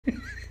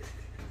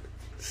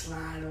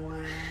Slide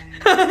away.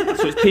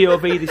 So it's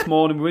POV this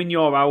morning. We're in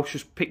your house.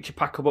 Just picked your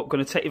pack up.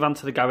 Going to take your van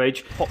to the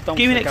garage. Pop down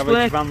to the garage.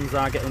 Your vans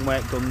are getting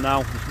work done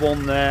now. There's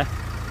one there,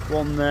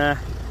 one there,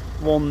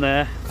 one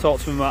there. Talk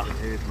to me, Matt.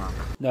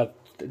 No,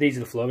 these are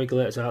the floor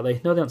regulators, aren't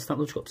they? No, they haven't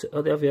snapped. Up to.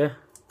 Oh, they have, yeah.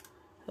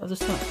 Are they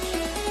snapped?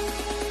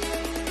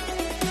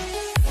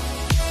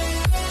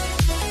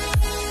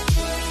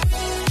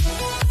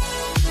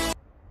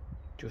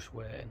 Just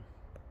waiting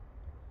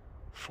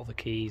for the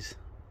keys.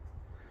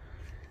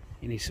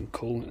 He needs some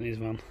coolant in his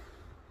van.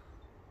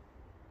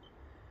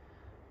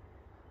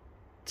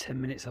 10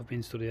 minutes I've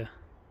been stood here.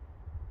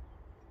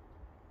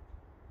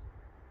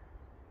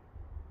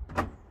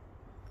 Come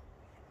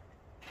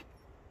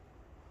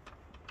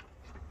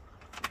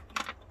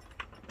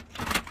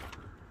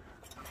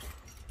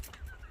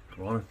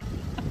on.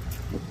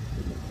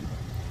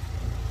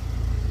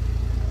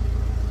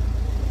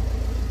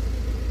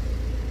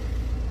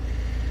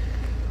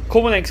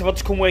 Come on then, because I've had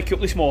to come wake you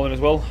up this morning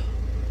as well.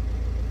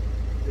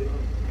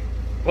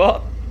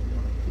 What?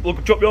 We'll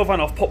drop your van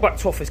off, pop back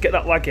to office, get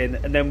that lag in,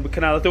 and then we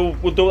can either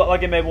we'll do that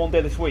lag in maybe one day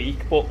this week,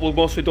 but we'll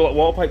mostly do that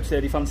water pipe today.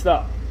 Do you fancy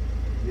that?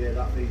 Yeah,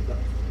 that's more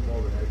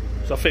than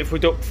everything. So I think if we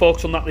don't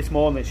focus on that this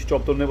morning, it's your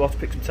job done. We'll have to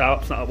pick some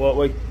tarps and that, won't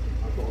we?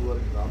 I've got a load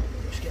of van.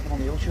 Just get them on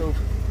the YouTube.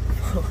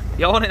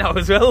 You're on it now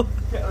as well.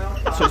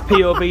 So it's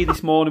POV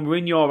this morning. We're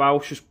in your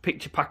house. Just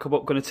picked your pack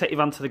up. Going to take your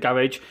van to the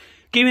garage.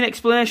 Give me an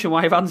explanation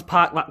why your van's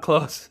parked that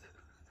close.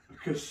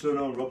 Because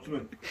someone robbed me.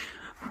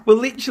 Well,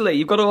 literally,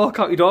 you've got to walk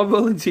out your door and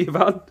roll into your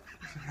van.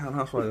 Yeah,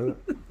 that's why I do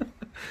it.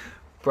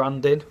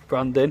 Branding.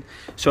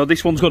 So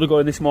this one's got to go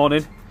in this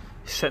morning.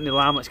 He's setting the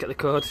alarm. Let's get the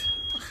code.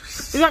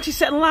 He's actually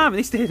setting an alarm in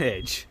this day and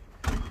age.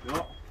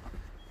 Yeah.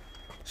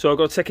 So I've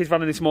got to take his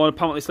van in this morning.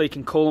 Apparently it's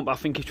leaking coolant, but I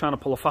think he's trying to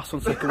pull a fast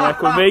one so he can work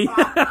with me. Yeah.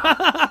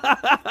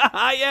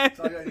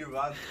 So I get a new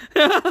van.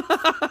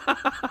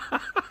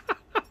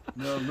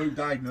 No, Luke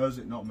diagnosed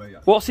it, not me.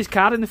 What's his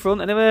card in the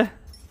front anyway?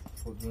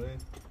 What do you mean?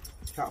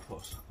 Cat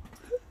puss.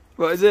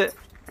 What is it?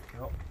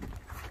 Yep.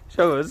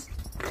 Show us.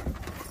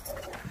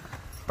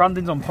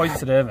 Brandon's on point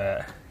today,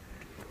 mate.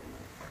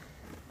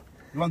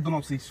 You haven't done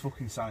up these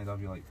fucking signs,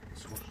 have you? Like,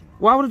 squashing.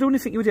 Why would I do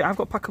anything you would do? I've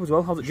got a pack up as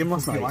well. I was at gym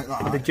last night. Like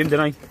that, I did gym,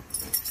 didn't I?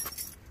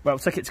 Well,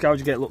 take it to garage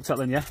and get it looked at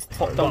then, yeah?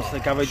 Pop down to the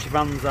garage. Your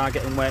vans are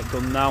getting work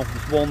done now.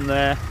 There's one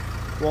there,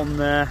 one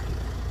there,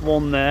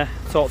 one there.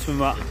 Talk to me,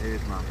 Matt. It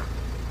is, man.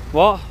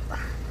 What?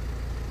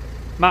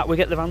 Matt, we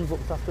get the vans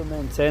looked after and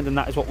maintained, and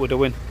that is what we're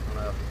doing.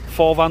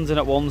 4 vans in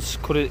at once,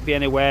 could it be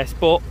any worse?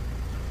 But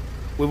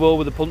we roll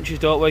with the punches,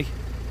 don't we?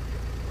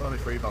 Only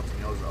 3 vans in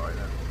yours, alright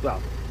then.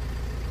 Well,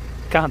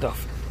 kind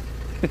of.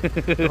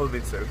 Only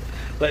 2.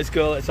 Let's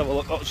go, let's have a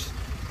look. Oh, is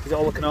it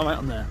all looking alright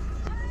on there?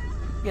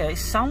 Yeah, it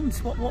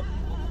sounds. What?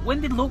 When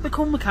did Luke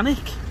become a mechanic?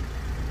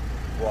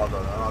 Well, I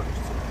don't know, I'll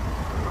just...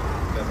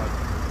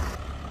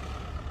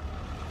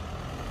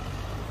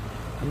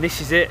 And this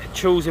is it,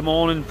 Tuesday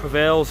morning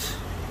prevails.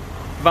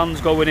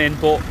 Van's going in,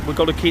 but we've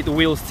got to keep the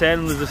wheels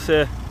turning, as I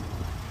say.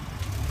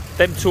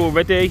 Them 2 are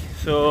ready,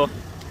 so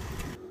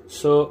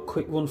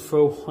quick run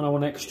through on our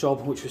next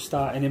job, which we're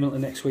starting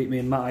imminently next week, me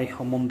and Matty,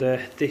 on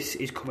Monday. This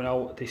is coming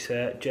out, this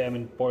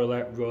German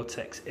boiler,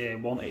 Rotex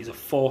A1. It is a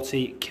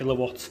 40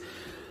 kilowatt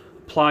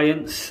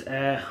appliance.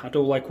 I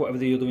do like whatever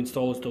the other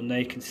installer's done there.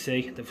 You can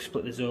see they've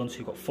split the zones, so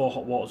you've got 4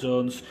 hot water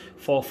zones,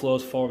 4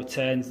 flows, 4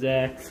 returns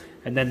there.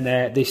 And then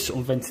this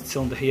unvented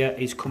cylinder here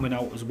is coming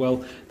out as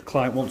well. The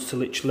client wants to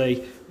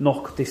literally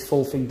knock this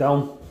full thing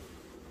down.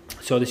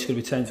 So this is going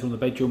to be turned from the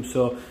bedroom.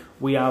 So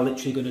we are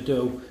literally going to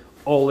do,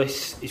 all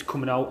this is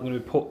coming out. We're going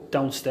to be put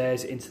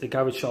downstairs into the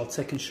garage. So I'll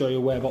take and show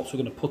you whereabouts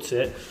we're going to put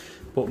it.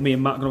 But me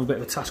and Matt are going to have a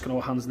bit of a task on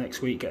our hands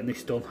next week getting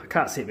this done. I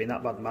can't see it being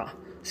that bad, Matt.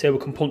 Say we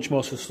can punch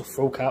most of the stuff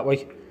through, can't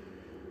we?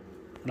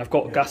 And I've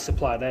got a gas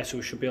supply there, so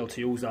we should be able to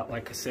use that.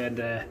 Like I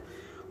said,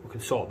 we can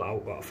sort that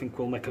out, but I think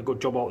we'll make a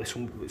good job out of this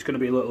one. It's going to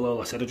be a little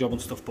early, I said, a job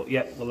and stuff, but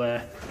yeah, we'll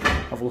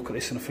have a look at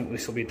this, and I think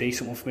this will be a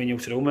decent one for me and you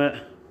to do, mate.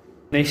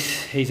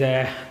 This is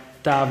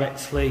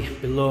directly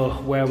below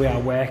where we are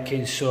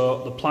working,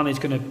 so the plan is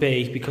going to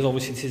be, because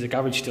obviously this is a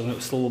garage still, and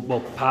it's still, well,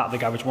 part of the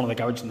garage, one of the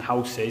garages in the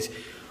house is,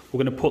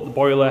 we're going to put the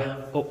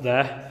boiler up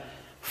there,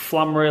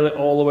 flam rail it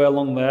all the way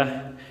along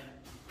there,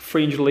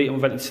 300 litre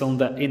unvented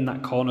cylinder in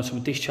that corner, so the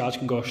discharge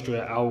can go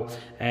straight out.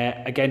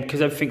 Again,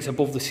 because everything's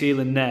above the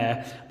ceiling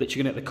there, that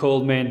you're going to get the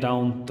cold main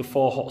down, the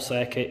 4 hot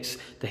circuits,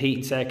 the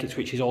heating circuits,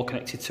 which is all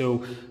connected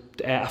to,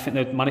 I think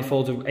the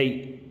manifolds are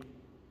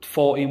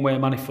 14-way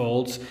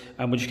manifolds,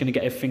 and we're just going to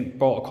get everything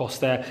brought across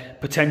there.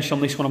 Potentially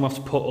on this one, I'm going to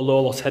have to put a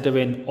low loss header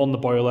in on the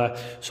boiler,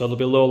 so there'll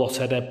be a low loss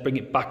header, bring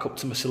it back up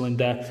to my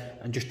cylinder,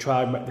 and just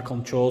try and make the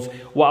controls.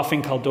 What I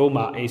think I'll do,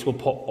 Matt, is we'll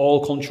put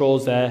all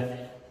controls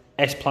there,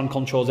 S-plan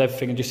controls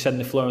everything, and just send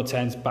the flow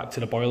returns back to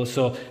the boiler,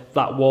 so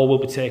that wall will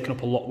be taken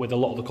up a lot with a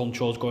lot of the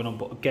controls going on.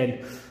 But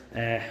again,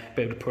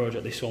 bit of a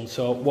project this one,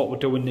 so what we're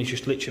doing is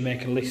just literally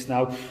making a list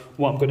now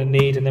what I'm going to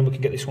need, and then we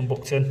can get this one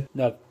booked in.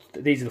 No,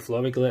 these are the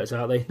flow regulators,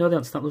 aren't they? No, they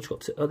haven't snapped. They've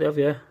got oh, they have,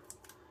 yeah.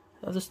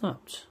 Have they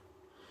snapped?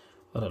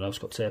 I don't know, it's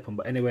got tape on,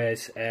 but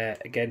anyways,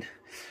 again,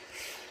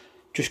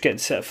 Just getting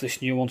set up for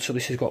this new one. So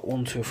this has got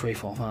 1, 2, 3,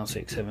 4, 5,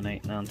 6, 7,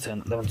 8, 9,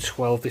 10, 11,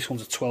 12. This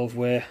one's a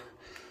 12-way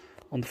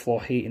on the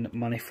floor heating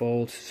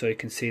manifold. So you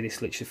can see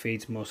this literally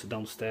feeds most of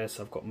downstairs.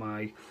 So I've got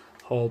my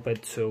hall,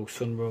 bed, two,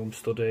 sunroom,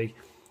 study,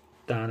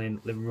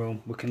 dining, living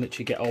room. We can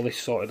literally get all this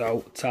sorted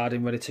out, tied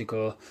in, ready to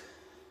go.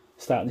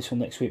 Starting this one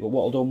next week. But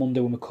what I'll do on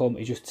Monday when we come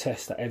is just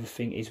test that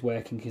everything is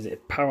working, because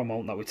it's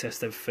paramount that we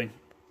test everything.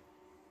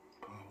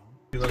 See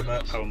you later,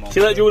 mate. Paramount. See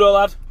you later, Judo,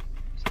 lad.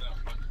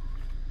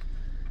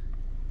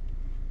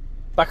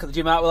 Back at the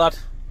gym out, lad.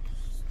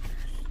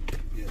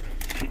 Yeah.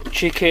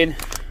 Chicken,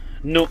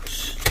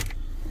 nuts,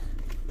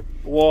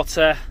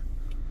 water,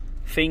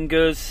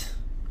 fingers.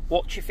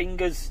 Watch your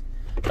fingers.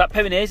 That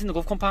peronaise in the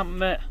glove compartment,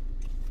 mate.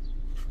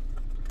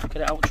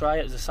 Get it out, try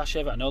it. There's a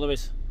sachet of it, I know there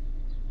is.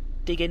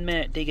 Dig in,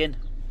 mate, dig in.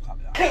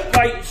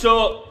 Right,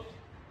 so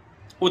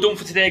we're done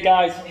for today,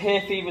 guys.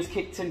 Hay fever's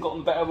kicked in,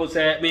 gotten better.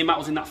 Me and Matt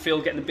was in that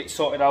field getting a bit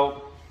sorted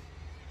out.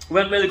 We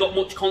haven't really got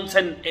much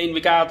content in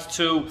regards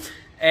to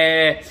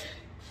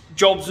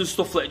jobs and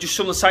stuff like that. Just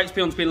some of the sites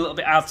beyond's been a little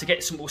bit hard to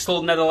get some, but we're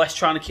still nevertheless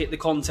trying to keep the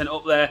content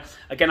up there.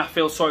 Again, I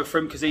feel sorry for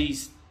him because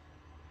he's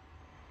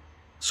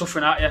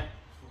suffering, aren't you?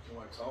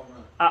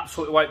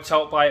 Absolutely wiped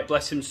out by it,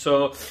 bless him.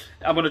 So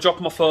I'm going to drop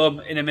him off home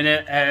in a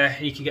minute.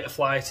 He can get a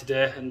flyer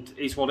today, and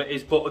it's what it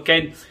is. But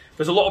again,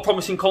 there's a lot of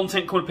promising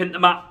content coming up into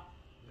Matt.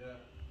 Yeah.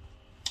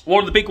 One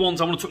of the big ones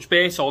I want to touch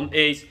base on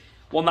is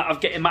one that I'm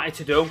getting Matty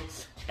to do.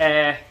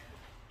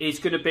 Is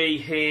going to be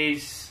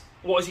his...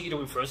 What is it you're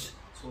doing for us?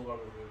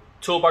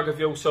 Tool bag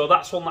review. So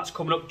that's one that's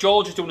coming up.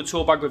 George is doing a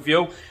tool bag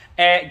review.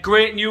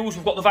 Great news,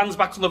 we've got the vans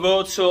back on the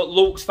road. So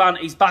Luke's van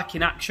is back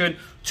in action.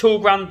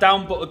 £2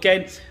 down, but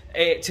again,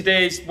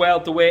 today's, well,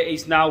 the way it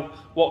is now,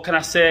 what can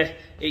I say?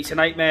 It's a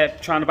nightmare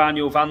trying to buy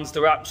new vans.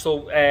 They're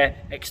absolute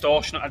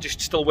extortionate. I'm just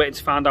still waiting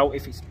to find out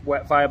if it's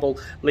viable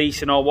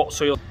leasing or what.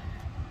 So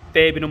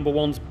baby number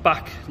one's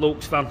back,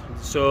 Luke's van.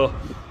 So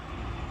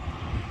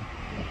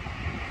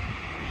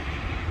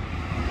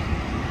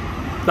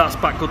that's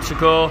back good to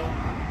go.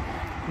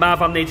 My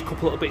van needs a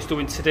couple little bits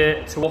doing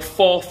today. So we're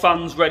 4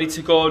 fans ready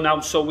to go now.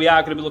 So we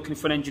are going to be looking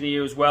for an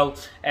engineer as well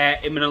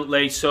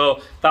imminently.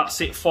 So that's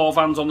it. 4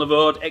 vans on the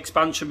road.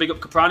 Expansion. Big up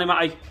Caprani,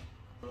 Matty.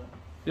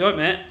 You alright,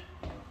 mate?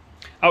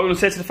 How are we going to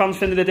say to the fans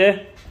for the end of the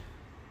day?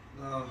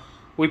 No.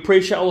 We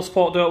appreciate all the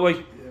support, don't we? Yeah,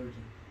 we do.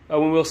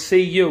 And we will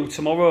see you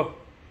tomorrow.